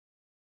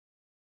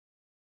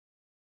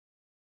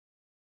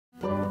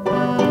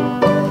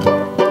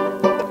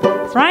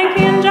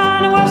Frankie and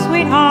Johnny were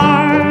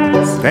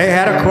sweethearts. They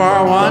had a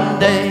quarrel one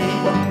day.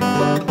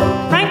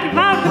 Frankie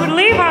vowed he would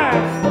leave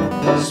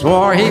her,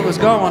 Swore he was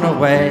going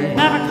away.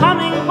 never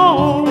coming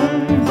home,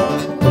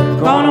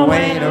 Going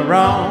away to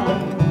Rome.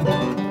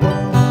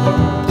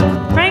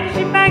 Frankie,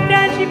 she begged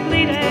and she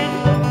pleaded,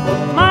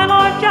 my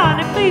Lord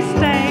Johnny, please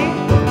stay.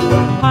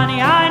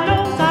 Honey, I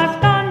know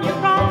I've done you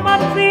wrong, but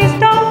please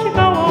don't you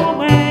go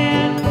away.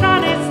 And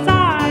Johnny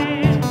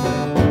sighed,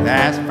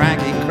 That's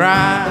Frankie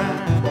cried.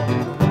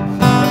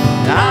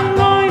 I'm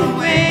going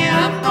away,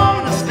 I'm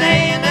gonna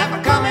stay and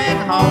never coming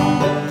home.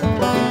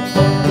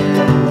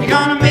 You're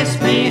gonna miss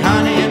me,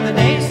 honey, in the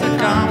days to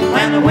come.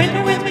 When the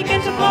winter wind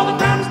begins to blow, the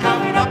ground is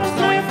covered up with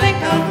snow, you think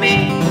of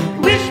me.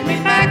 Wish me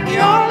back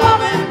your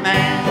loving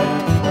man.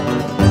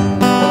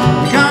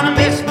 You're gonna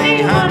miss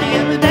me, honey,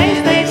 in the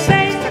days they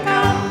say to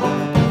come.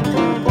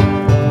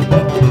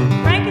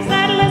 Frankie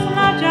said, listen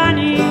now,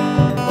 Johnny,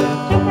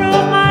 to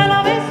prove my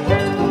love is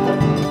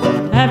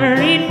true,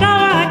 every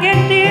dollar I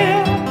get, dear,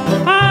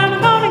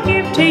 I'm gonna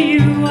give to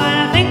you. And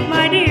I think,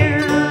 my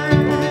dear,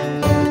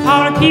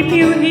 how to keep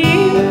you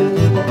here.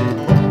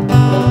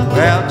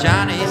 Well,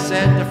 Johnny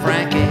said to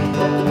Frankie,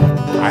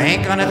 I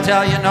ain't gonna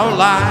tell you no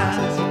lies.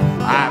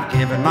 I've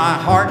given my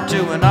heart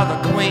to another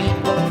queen.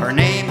 Her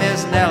name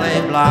is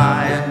Nellie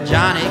Bly. And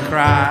Johnny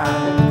cried.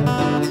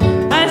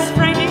 As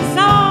Frankie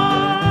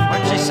sang,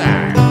 What'd she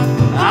say?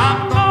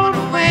 I'm going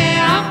away,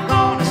 I'm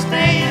gonna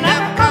stay and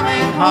never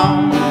coming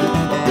home.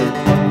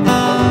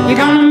 You're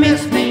gonna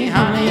miss me,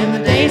 honey, in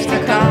the days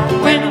to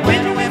come. When the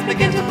winter wind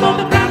begins to blow,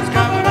 the ground is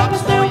covered up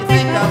with snow, you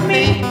think of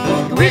me.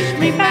 You wish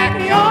me back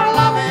your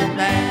loving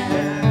man.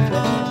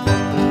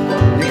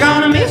 You're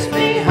gonna miss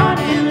me,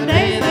 honey, in the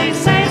days they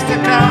say to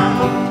come.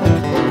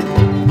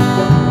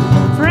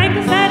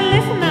 Frankie said,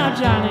 listen now,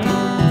 Johnny,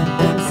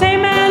 say,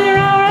 man, your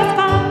hour has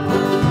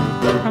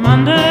come. From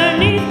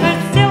underneath that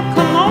silk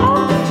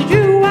kimono, she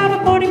drew out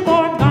a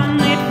 44 gun.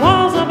 It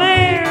was a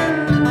bear,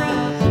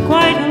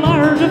 quite a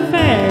large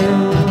affair.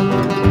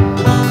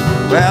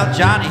 Well,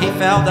 Johnny, he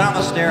fell down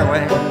the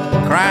stairway,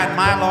 cried,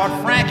 my Lord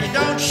Frankie,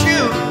 don't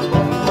shoot.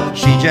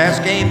 She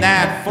just gave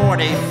that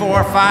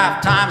 44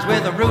 5 times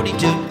with a Rudy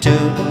toot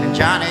toot, and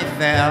Johnny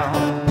fell.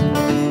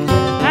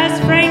 As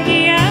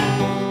Frankie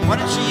yelled, What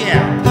did she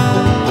yell?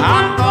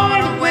 I'm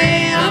going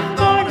away, I'm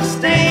gonna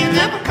stay,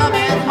 never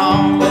coming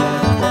home.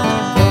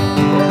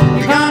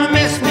 You're gonna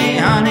miss me,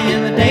 honey,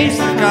 in the days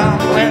to come.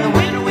 When the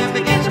winter wind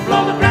begins to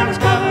blow, the ground is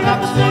covered up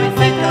with snow, you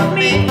think of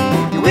me.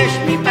 You wish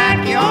me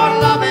back your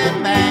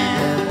loving man.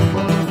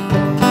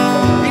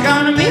 You're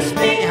gonna miss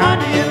me,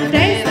 honey, in the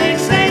days they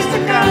say to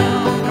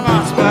come. Come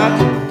on, Spud.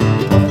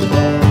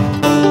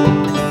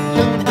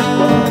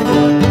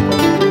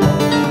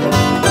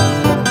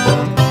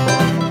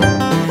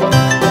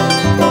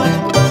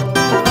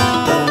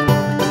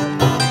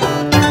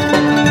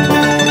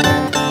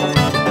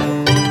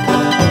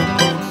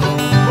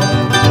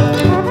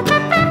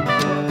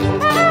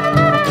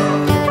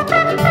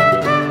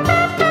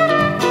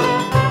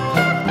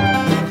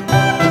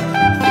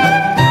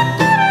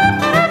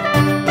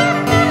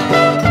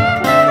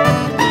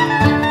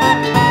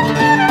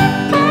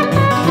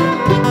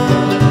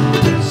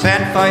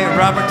 Send for your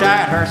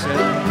rubber-tired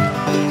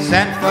hearses,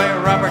 send for your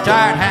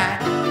rubber-tired hat.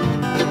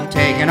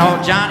 Taking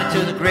old Johnny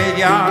to the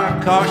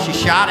graveyard, 'cause she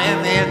shot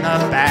him in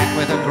the back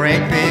with a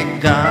great big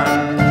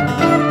gun.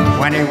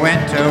 When he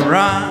went to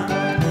run,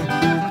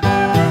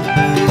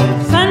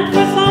 send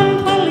for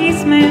some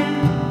policemen,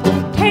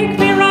 take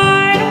me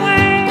right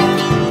away.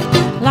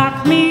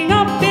 Lock me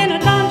up in a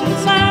dungeon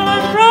cell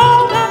and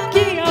throw the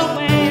key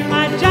away.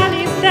 My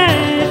Johnny's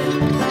dead,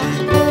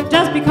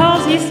 just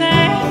because he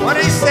said,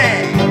 what'd he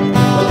say?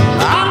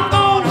 I'm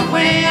going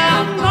away,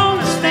 I'm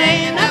gonna stay,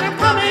 and never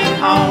coming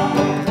home.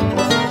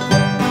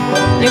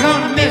 You're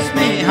gonna miss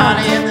me,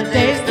 honey, in the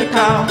days to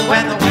come.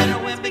 When the winter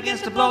wind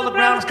begins to blow, the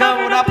ground is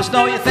covered up with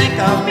snow, you think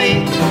of me.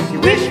 You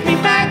wish me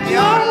back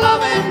your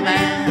loving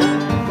man.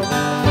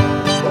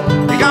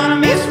 You're gonna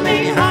miss me,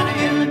 honey,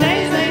 in the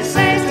days they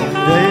say to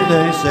come.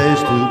 They say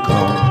to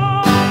come.